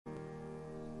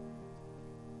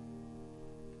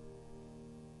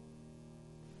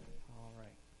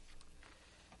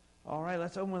All right,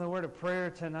 let's open with a word of prayer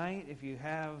tonight. If you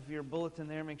have your bulletin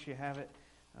there, make sure you have it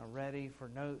ready for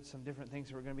notes, some different things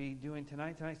that we're going to be doing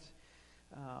tonight. Tonight's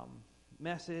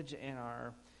message and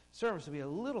our service will be a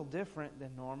little different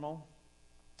than normal,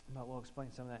 but we'll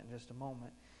explain some of that in just a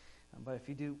moment. But if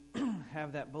you do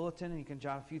have that bulletin and you can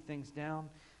jot a few things down,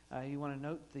 you want to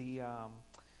note the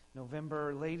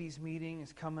November ladies meeting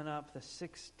is coming up the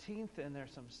 16th, and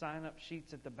there's some sign-up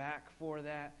sheets at the back for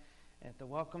that at the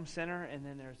Welcome Center, and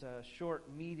then there's a short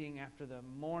meeting after the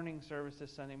morning service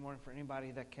this Sunday morning for anybody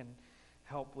that can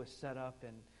help with setup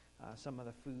and some of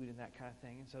the food and that kind of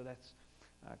thing. And so that's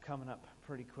coming up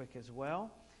pretty quick as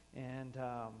well. And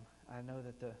I know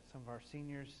that some of our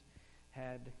seniors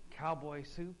had cowboy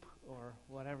soup or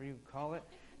whatever you call it.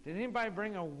 Did anybody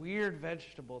bring a weird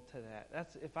vegetable to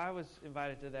that? If I was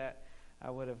invited to that,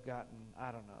 I would have gotten,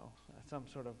 I don't know, some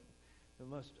sort of the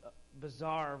most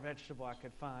bizarre vegetable I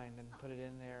could find and put it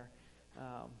in there,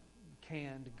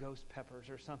 canned ghost peppers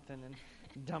or something,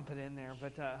 and dump it in there.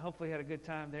 But hopefully you had a good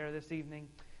time there this evening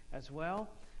as well.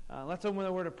 Let's open with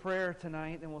a word of prayer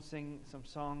tonight, then we'll sing some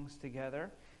songs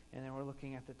together. And then we're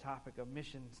looking at the topic of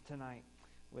missions tonight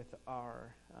with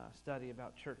our study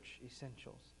about church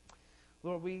essentials.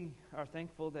 Lord, we are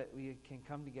thankful that we can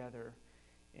come together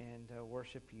and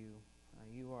worship you.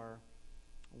 You are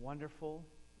wonderful,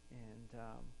 and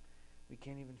we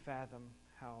can't even fathom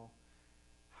how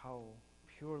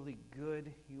purely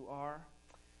good you are.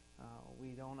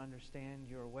 We don't understand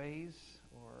your ways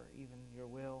or even your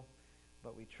will,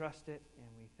 but we trust it, and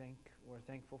we're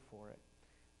thankful for it.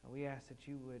 We ask that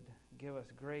you would give us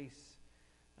grace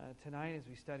tonight as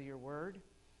we study your word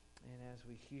and as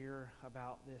we hear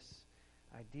about this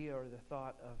idea or the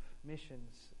thought of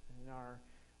missions in our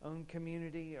own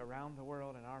community, around the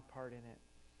world, and our part in it.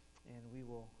 And we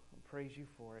will praise you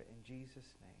for it in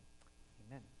Jesus' name.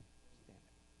 Amen. Stand.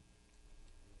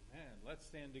 Amen. Let's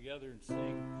stand together and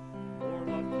sing Lord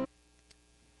Love.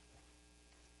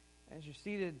 As you're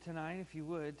seated tonight, if you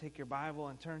would, take your Bible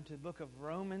and turn to the book of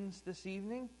Romans this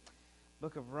evening.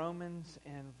 Book of Romans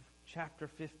and chapter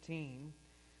 15.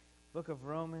 Book of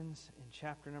Romans and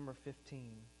chapter number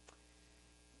 15.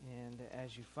 And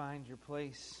as you find your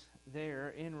place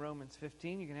there in Romans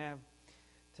 15, you can have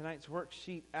tonight's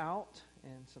worksheet out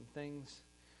and some things,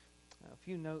 a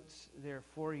few notes there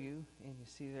for you. And you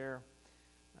see they're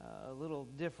a little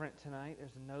different tonight.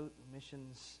 There's a note,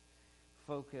 missions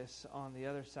focus on the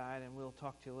other side, and we'll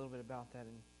talk to you a little bit about that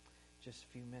in just a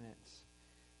few minutes.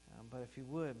 But if you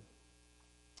would,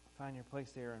 find your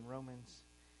place there in Romans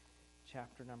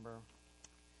chapter number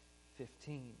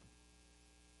 15.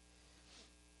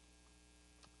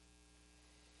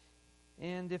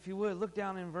 And if you would, look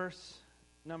down in verse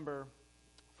number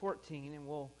 14, and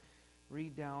we'll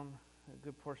read down a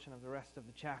good portion of the rest of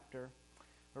the chapter.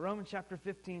 But Romans chapter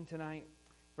 15 tonight,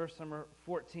 verse number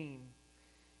 14.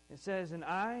 It says, "And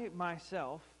I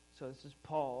myself," so this is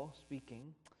Paul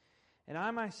speaking, "and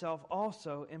I myself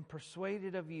also am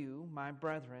persuaded of you, my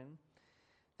brethren,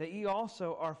 that ye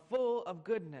also are full of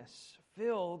goodness,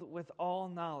 filled with all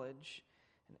knowledge,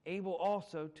 and able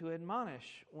also to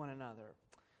admonish one another."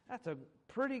 That's a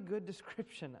pretty good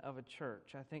description of a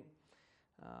church. I think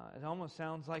it almost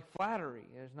sounds like flattery.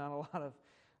 There's not a lot of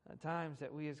times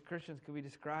that we as Christians could be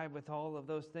described with all of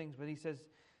those things. But he says,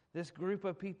 this group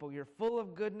of people, you're full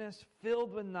of goodness,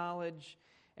 filled with knowledge,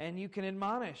 and you can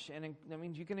admonish. And that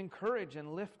means you can encourage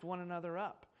and lift one another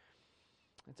up.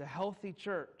 It's a healthy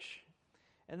church.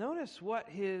 And notice what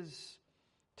his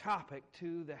topic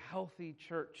to the healthy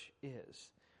church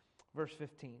is. Verse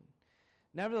 15.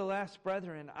 "Nevertheless,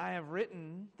 brethren, I have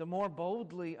written the more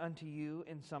boldly unto you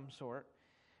in some sort,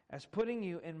 as putting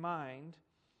you in mind,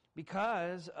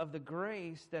 because of the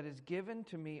grace that is given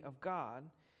to me of God,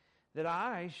 that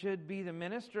I should be the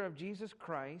minister of Jesus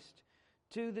Christ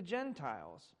to the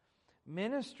Gentiles,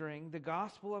 ministering the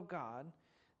gospel of God,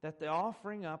 that the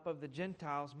offering up of the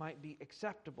Gentiles might be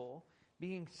acceptable,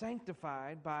 being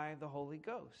sanctified by the Holy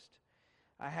Ghost.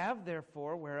 I have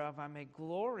therefore, whereof I may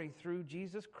glory through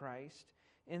Jesus Christ,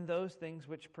 in those things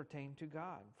which pertain to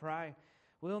God. For I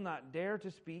will not dare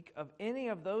to speak of any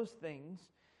of those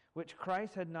things which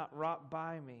Christ had not wrought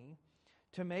by me,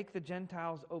 to make the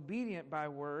Gentiles obedient by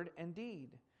word and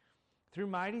deed, through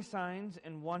mighty signs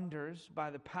and wonders by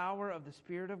the power of the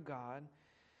Spirit of God,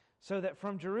 so that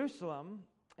from Jerusalem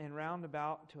and round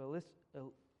about to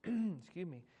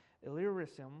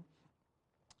Illyricum,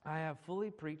 I have fully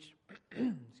preached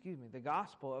the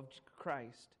gospel of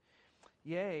Christ.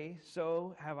 Yea,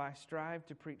 so have I strived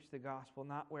to preach the gospel,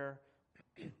 not where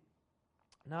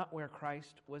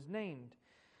Christ was named,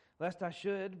 lest I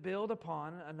should build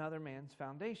upon another man's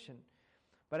foundation.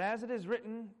 But as it is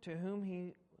written, to whom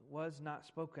he was not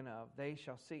spoken of, they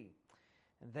shall see.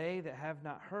 And they that have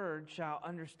not heard shall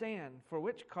understand, for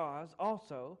which cause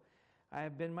also I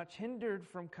have been much hindered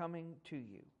from coming to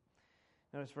you.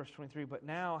 Notice verse 23, but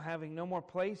now having no more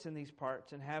place in these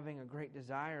parts, and having a great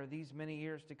desire these many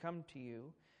years to come to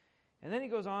you. And then he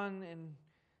goes on and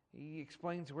he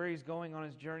explains where he's going on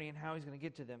his journey and how he's going to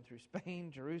get to them through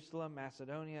Spain, Jerusalem,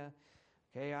 Macedonia,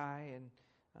 Achaia, and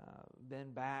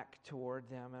then back toward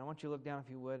them. And I want you to look down,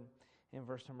 if you would, in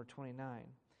verse number 29.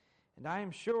 And I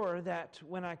am sure that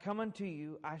when I come unto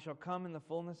you, I shall come in the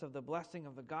fullness of the blessing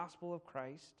of the gospel of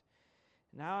Christ.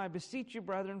 Now I beseech you,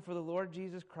 brethren, for the Lord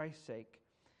Jesus Christ's sake,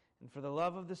 and for the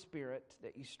love of the Spirit,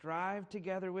 that ye strive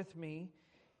together with me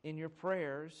in your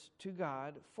prayers to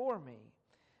God for me,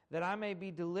 that I may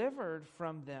be delivered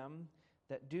from them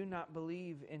that do not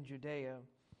believe in Judea,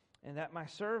 and that my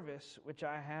service, which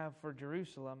I have for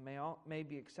Jerusalem, may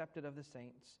be accepted of the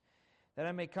saints, that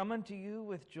I may come unto you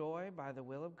with joy by the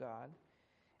will of God,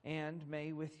 and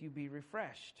may with you be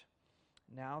refreshed.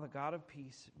 Now the God of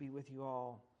peace be with you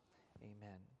all.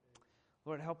 Amen.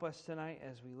 Lord, help us tonight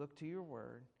as we look to your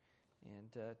word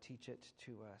and teach it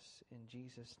to us. In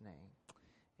Jesus' name,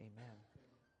 amen.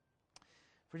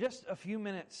 For just a few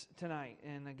minutes tonight,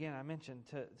 and again, I mentioned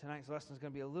tonight's lesson is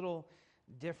going to be a little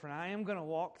different. I am going to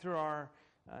walk through our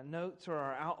notes or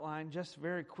our outline just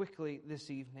very quickly this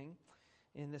evening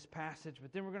in this passage,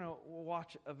 but then we're going to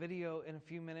watch a video in a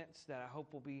few minutes that I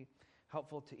hope will be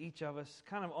helpful to each of us,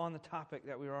 kind of on the topic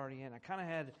that we were already in. I kind of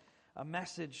had a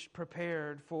message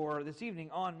prepared for this evening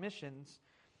on missions,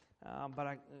 but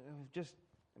I was just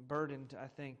burdened, I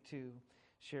think, to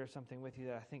share something with you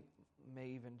that I think may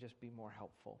even just be more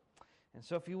helpful. And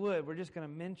so if you would, we're just going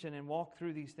to mention and walk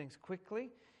through these things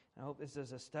quickly. I hope this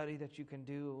is a study that you can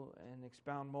do and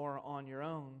expound more on your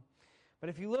own. But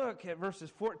if you look at verses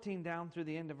 14 down through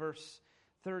the end of verse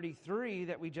 33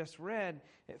 that we just read,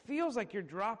 it feels like you're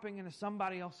dropping into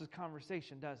somebody else's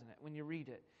conversation, doesn't it, when you read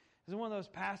it? It's one of those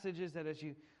passages that as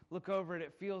you look over it,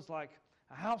 it feels like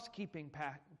a housekeeping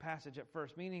passage at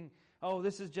first, meaning, oh,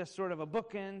 this is just sort of a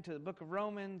bookend to the book of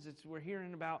Romans. We're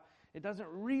hearing about, it doesn't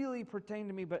really pertain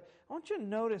to me, but I want you to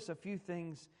notice a few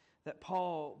things that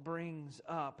Paul brings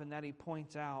up and that he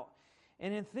points out.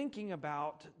 And in thinking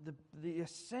about the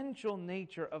essential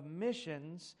nature of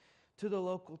missions to the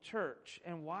local church.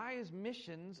 And why is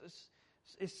missions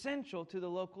essential to the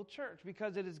local church?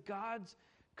 Because it is God's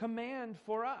command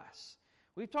for us.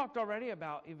 We've talked already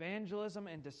about evangelism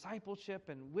and discipleship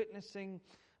and witnessing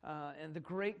and the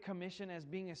Great Commission as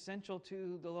being essential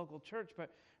to the local church.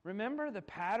 But remember the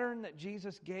pattern that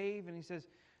Jesus gave, and he says,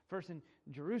 first in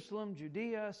Jerusalem,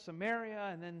 Judea, Samaria,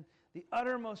 and then the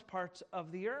uttermost parts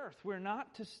of the earth. We're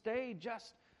not to stay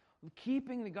just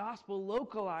keeping the gospel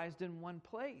localized in one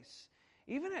place.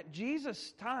 Even at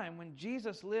Jesus' time, when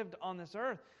Jesus lived on this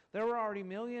earth, there were already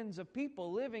millions of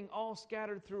people living all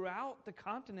scattered throughout the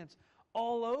continents,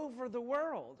 all over the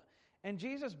world. And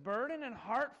Jesus' burden and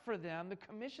heart for them, the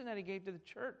commission that he gave to the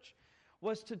church,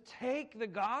 was to take the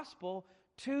gospel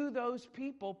to those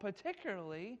people,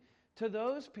 particularly to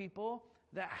those people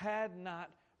that had not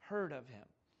heard of him.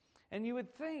 And you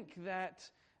would think that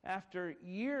after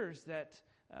years that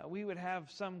we would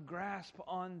have some grasp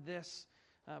on this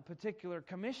particular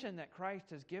commission that Christ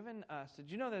has given us. Did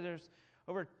you know that there's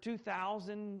over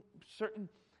 2,000 certain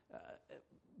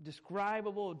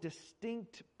describable,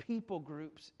 distinct people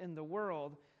groups in the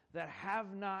world that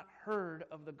have not heard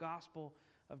of the gospel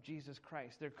of Jesus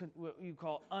Christ? They're what you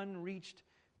call unreached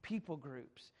people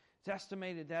groups. It's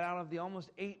estimated that out of the almost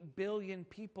 8 billion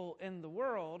people in the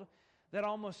world, that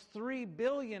almost 3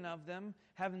 billion of them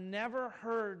have never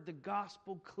heard the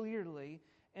gospel clearly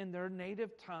in their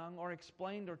native tongue or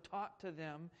explained or taught to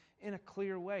them in a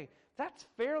clear way. That's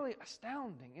fairly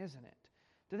astounding, isn't it?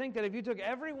 To think that if you took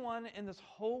everyone in this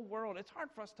whole world, it's hard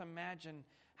for us to imagine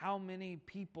how many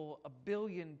people 1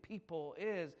 billion people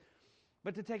is,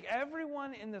 but to take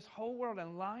everyone in this whole world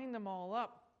and line them all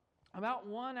up, about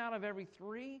 1 out of every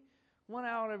 3, 1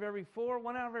 out of every 4,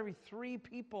 1 out of every 3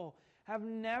 people have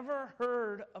never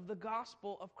heard of the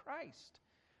gospel of Christ.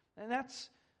 And that's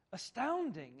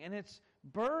astounding, and it's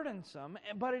burdensome,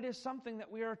 but it is something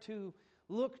that we are to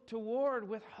look toward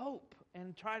with hope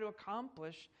and try to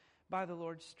accomplish by the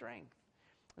Lord's strength.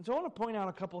 And so I want to point out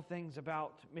a couple things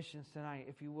about missions tonight,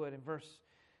 if you would, in verse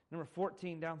number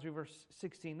 14 down through verse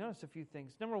 16. Notice a few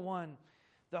things. Number one,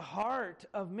 the heart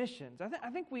of missions. I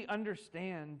think we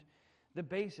understand the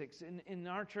basics in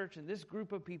our church and this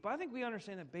group of people. I think we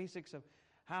understand the basics of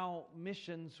how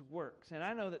missions works. And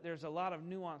I know that there's a lot of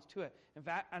nuance to it. In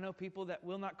fact, I know people that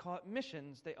will not call it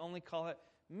missions. They only call it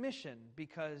mission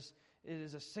because It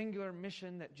is a singular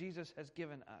mission that Jesus has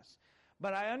given us.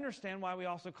 But I understand why we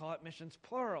also call it missions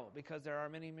plural, because there are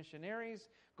many missionaries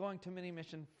going to many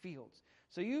mission fields.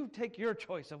 So you take your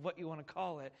choice of what you want to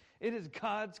call it. It is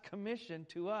God's commission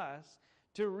to us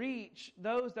to reach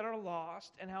those that are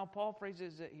lost, and how Paul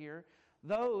phrases it here,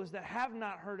 those that have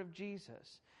not heard of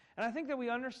Jesus. And I think that we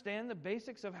understand the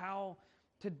basics of how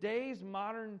today's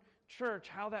modern church,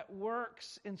 how that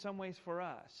works in some ways for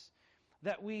us.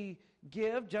 That we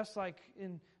give, just like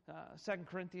in 2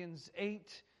 Corinthians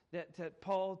 8, that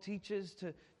Paul teaches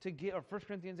to give, or 1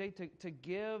 Corinthians 8, to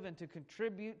give and to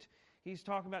contribute. He's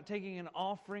talking about taking an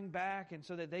offering back, and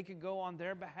so that they could go on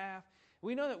their behalf.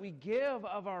 We know that we give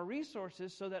of our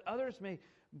resources so that others may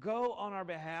go on our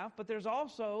behalf, but there's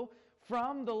also,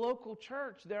 from the local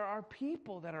church, there are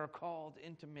people that are called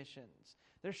into missions.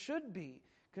 There should be.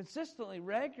 Consistently,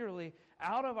 regularly,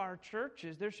 out of our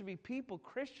churches, there should be people,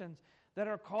 Christians, that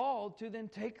are called to then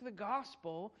take the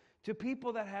gospel to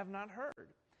people that have not heard.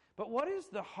 But what is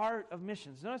the heart of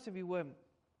missions? Notice, if you would,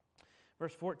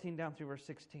 verse 14 down through verse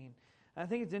 16. I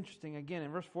think it's interesting, again,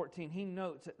 in verse 14, he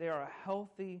notes that they are a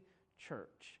healthy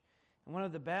church. And one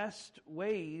of the best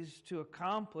ways to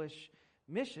accomplish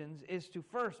missions is to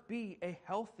first be a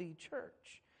healthy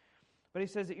church. But he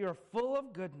says that you're full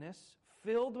of goodness,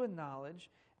 filled with knowledge,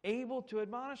 able to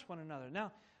admonish one another.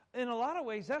 Now, in a lot of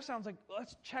ways, that sounds like,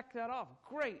 let's check that off.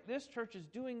 Great, this church is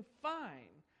doing fine.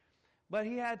 But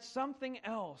he had something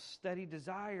else that he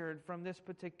desired from this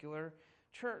particular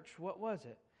church. What was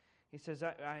it? He says,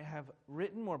 I have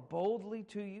written more boldly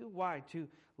to you. Why? To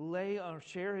lay or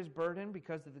share his burden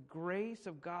because of the grace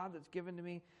of God that's given to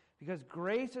me. Because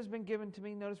grace has been given to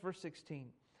me. Notice verse 16.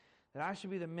 That I should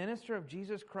be the minister of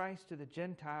Jesus Christ to the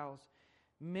Gentiles,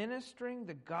 ministering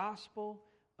the gospel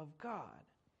of God.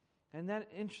 And that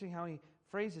interesting how he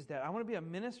phrases that. I want to be a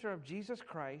minister of Jesus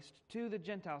Christ to the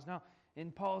Gentiles. Now, in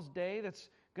Paul's day, that's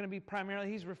going to be primarily,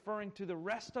 he's referring to the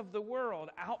rest of the world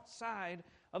outside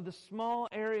of the small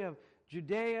area of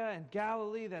Judea and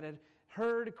Galilee that had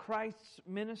heard Christ's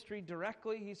ministry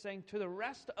directly. He's saying to the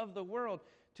rest of the world,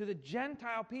 to the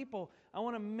Gentile people, I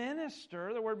want to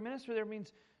minister. The word minister there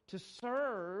means to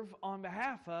serve on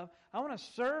behalf of. I want to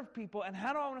serve people. And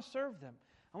how do I want to serve them?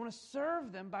 I want to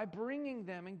serve them by bringing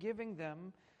them and giving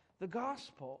them the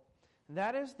gospel. And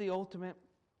that is the ultimate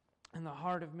and the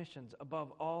heart of missions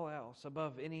above all else,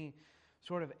 above any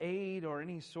sort of aid or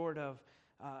any sort of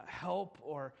help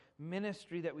or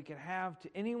ministry that we could have to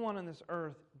anyone on this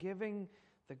earth. Giving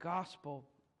the gospel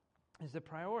is the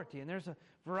priority. And there's a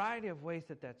variety of ways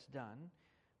that that's done,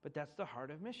 but that's the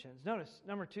heart of missions. Notice,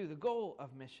 number 2, the goal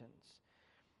of missions.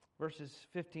 Verses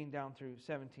 15 down through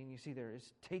 17, you see there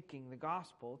is taking the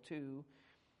gospel to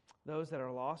those that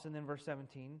are lost. And then verse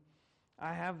 17,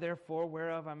 I have therefore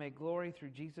whereof I may glory through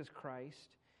Jesus Christ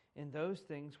in those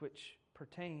things which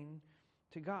pertain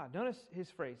to God. Notice his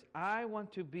phrase, I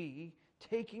want to be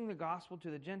taking the gospel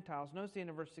to the Gentiles. Notice the end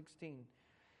of verse 16,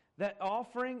 that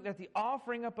the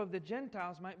offering up of the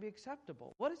Gentiles might be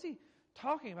acceptable. What is he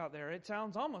talking about there? It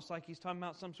sounds almost like he's talking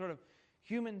about some sort of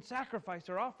human sacrifice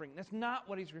or offering. That's not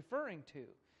what he's referring to.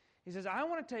 He says, I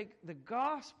want to take the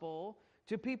gospel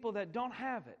to people that don't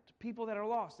have it, people that are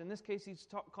lost. In this case, he's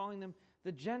calling them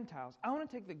the Gentiles. I want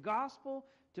to take the gospel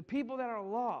to people that are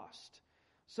lost,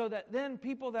 so that then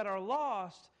people that are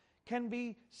lost can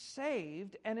be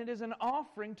saved, and it is an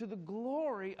offering to the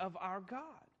glory of our God.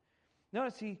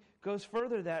 Notice he goes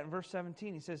further that in verse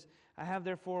 17. He says, I have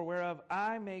therefore whereof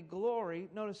I may glory.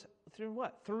 Notice through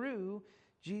what? Through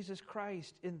Jesus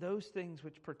Christ in those things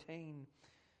which pertain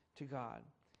to God.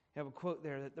 You have a quote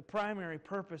there that the primary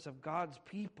purpose of God's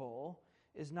people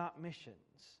is not missions.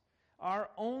 Our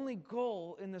only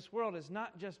goal in this world is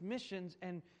not just missions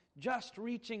and just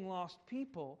reaching lost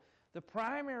people. The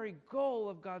primary goal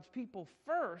of God's people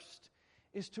first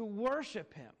is to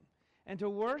worship Him, and to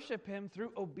worship Him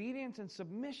through obedience and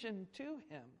submission to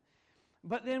Him.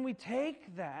 But then we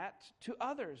take that to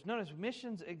others. Notice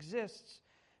missions exists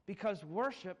because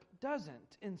worship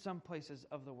doesn't in some places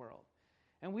of the world.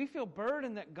 And we feel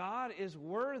burdened that God is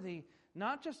worthy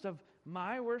not just of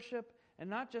my worship and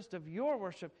not just of your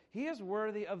worship. He is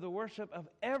worthy of the worship of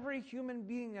every human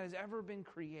being that has ever been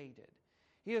created.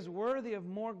 He is worthy of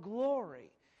more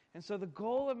glory. And so the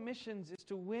goal of missions is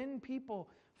to win people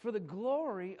for the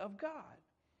glory of God.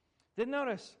 Then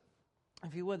notice,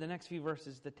 if you would, the next few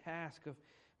verses, the task of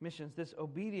missions, this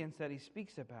obedience that he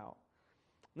speaks about.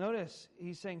 Notice,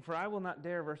 he's saying, for I will not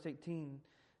dare, verse 18,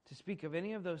 to speak of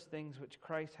any of those things which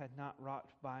Christ had not wrought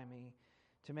by me,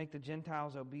 to make the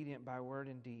Gentiles obedient by word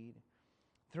and deed,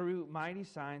 through mighty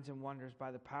signs and wonders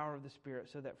by the power of the Spirit,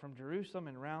 so that from Jerusalem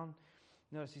and round,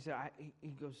 notice he said,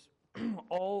 he goes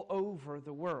all over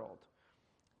the world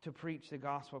to preach the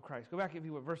gospel of Christ. Go back, if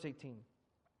you would, verse 18,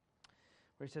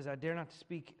 where he says, I dare not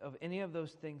speak of any of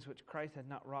those things which Christ had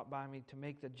not wrought by me to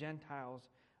make the Gentiles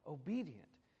obedient.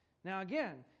 Now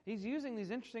again, he's using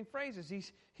these interesting phrases.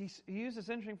 He used this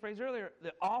interesting phrase earlier,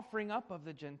 the offering up of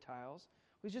the Gentiles.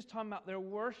 He's just talking about their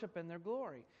worship and their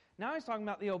glory. Now he's talking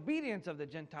about the obedience of the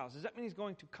Gentiles. Does that mean he's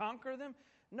going to conquer them?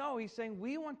 No, he's saying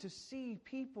we want to see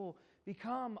people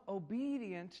become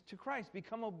obedient to Christ,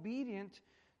 become obedient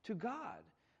to God.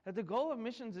 That the goal of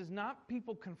missions is not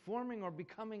people conforming or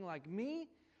becoming like me,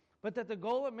 but that the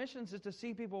goal of missions is to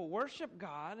see people worship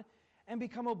God and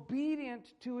become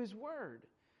obedient to His Word.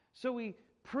 So we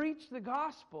preach the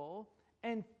gospel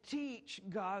and teach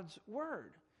God's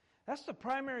Word. That's the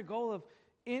primary goal of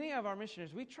any of our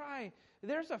missionaries.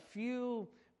 There's a few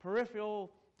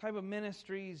peripheral type of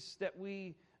ministries that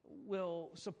we will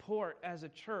support as a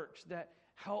church that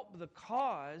help the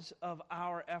cause of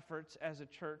our efforts as a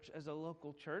church, as a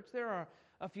local church. There are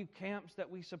a few camps that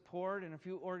we support and a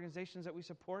few organizations that we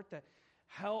support that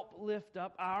help lift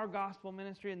up our gospel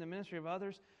ministry and the ministry of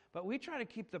others. But we try to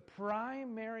keep the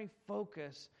primary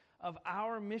focus of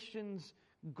our missions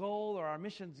goal or our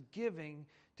missions giving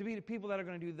to be the people that are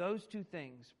going to do those two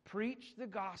things: preach the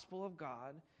gospel of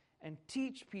God and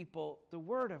teach people the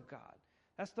Word of God.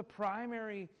 That's the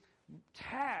primary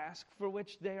task for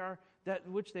which they are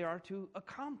to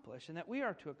accomplish, and that we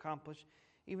are to accomplish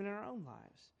even in our own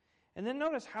lives. And then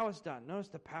notice how it's done. Notice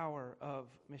the power of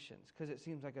missions, because it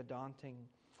seems like a daunting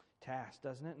task,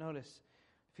 doesn't it? Notice,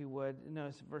 if you would,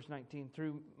 notice verse 19,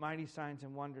 through mighty signs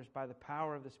and wonders by the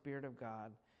power of the Spirit of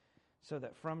God, so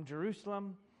that from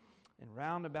Jerusalem and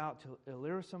round about to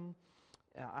Illyricum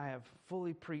I have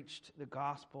fully preached the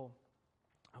gospel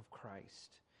of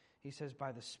Christ. He says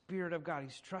by the Spirit of God.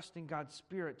 He's trusting God's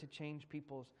Spirit to change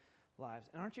people's lives.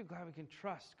 And aren't you glad we can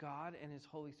trust God and His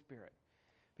Holy Spirit?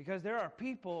 Because there are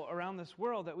people around this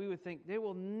world that we would think they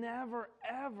will never,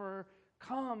 ever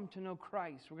come to know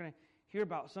Christ. We're going to hear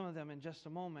about some of them in just a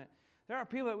moment. There are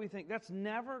people that we think that's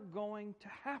never going to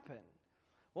happen.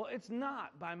 Well, it's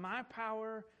not. By my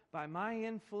power, by my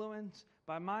influence,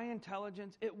 by my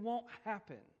intelligence, it won't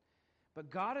happen. But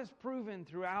God has proven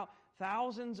throughout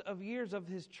thousands of years of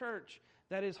His church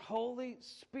that His Holy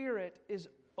Spirit is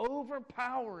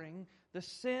overpowering the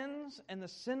sins and the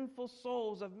sinful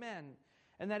souls of men,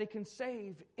 and that He can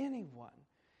save anyone.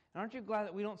 And aren't you glad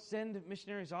that we don't send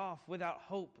missionaries off without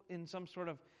hope in some sort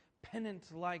of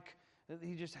penance, like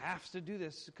he just has to do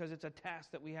this because it's a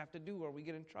task that we have to do or we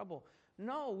get in trouble?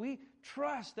 No, we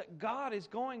trust that God is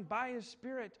going by His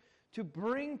Spirit to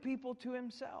bring people to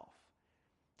Himself.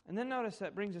 And then notice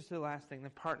that brings us to the last thing, the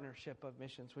partnership of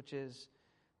missions, which is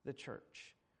the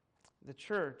church. The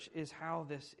church is how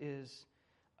this is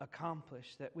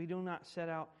accomplished, that we do not set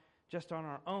out just on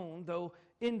our own, though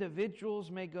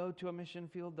individuals may go to a mission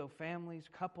field, though families,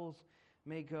 couples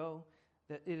may go,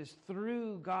 that it is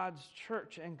through God's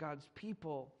church and God's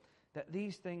people that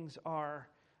these things are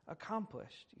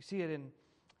accomplished. You see it in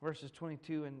verses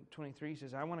 22 and 23. He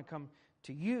says, I want to come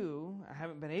to you. I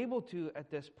haven't been able to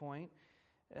at this point.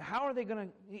 How are they going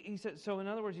to, he said, so in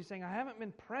other words, he's saying, I haven't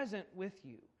been present with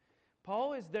you.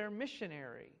 Paul is their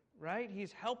missionary, right?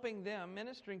 He's helping them,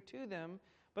 ministering to them,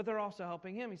 but they're also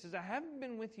helping him. He says, I haven't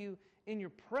been with you in your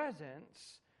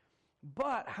presence,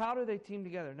 but how do they team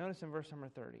together? Notice in verse number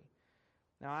 30.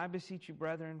 Now I beseech you,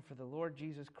 brethren, for the Lord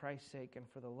Jesus Christ's sake and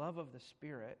for the love of the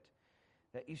Spirit,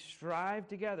 that you strive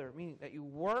together, meaning that you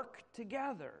work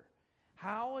together.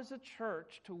 How is a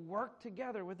church to work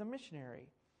together with a missionary?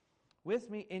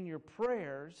 With me in your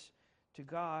prayers to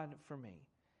God for me,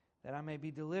 that I may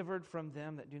be delivered from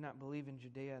them that do not believe in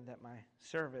Judea, and that my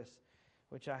service,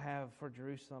 which I have for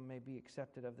Jerusalem, may be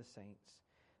accepted of the saints,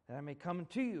 that I may come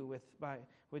to you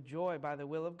with joy by the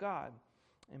will of God,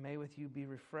 and may with you be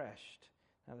refreshed.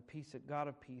 Now the peace of God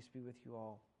of peace be with you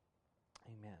all.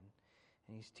 Amen.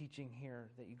 And he's teaching here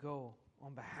that you go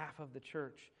on behalf of the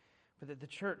church, but that the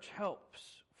church helps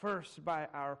first by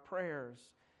our prayers,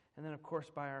 and then, of course,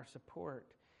 by our support,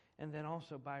 and then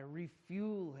also by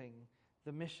refueling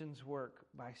the missions work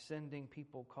by sending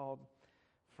people called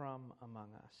from among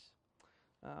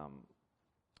us.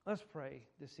 Let's pray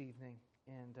this evening.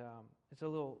 And it's a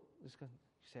little, just going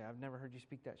to say, I've never heard you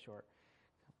speak that short.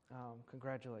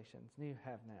 Congratulations. You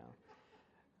have now.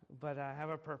 But I have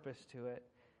a purpose to it.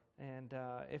 And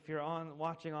if you're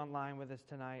watching online with us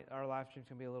tonight, our live stream's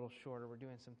going to be a little shorter. We're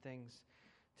doing some things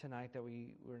tonight that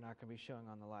we're not going to be showing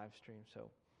on the live stream. So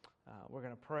we're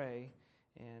going to pray,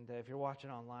 and if you're watching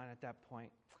online at that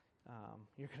point,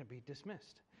 you're going to be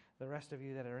dismissed. The rest of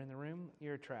you that are in the room,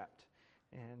 you're trapped.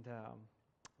 And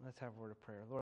let's have a word of prayer. Lord,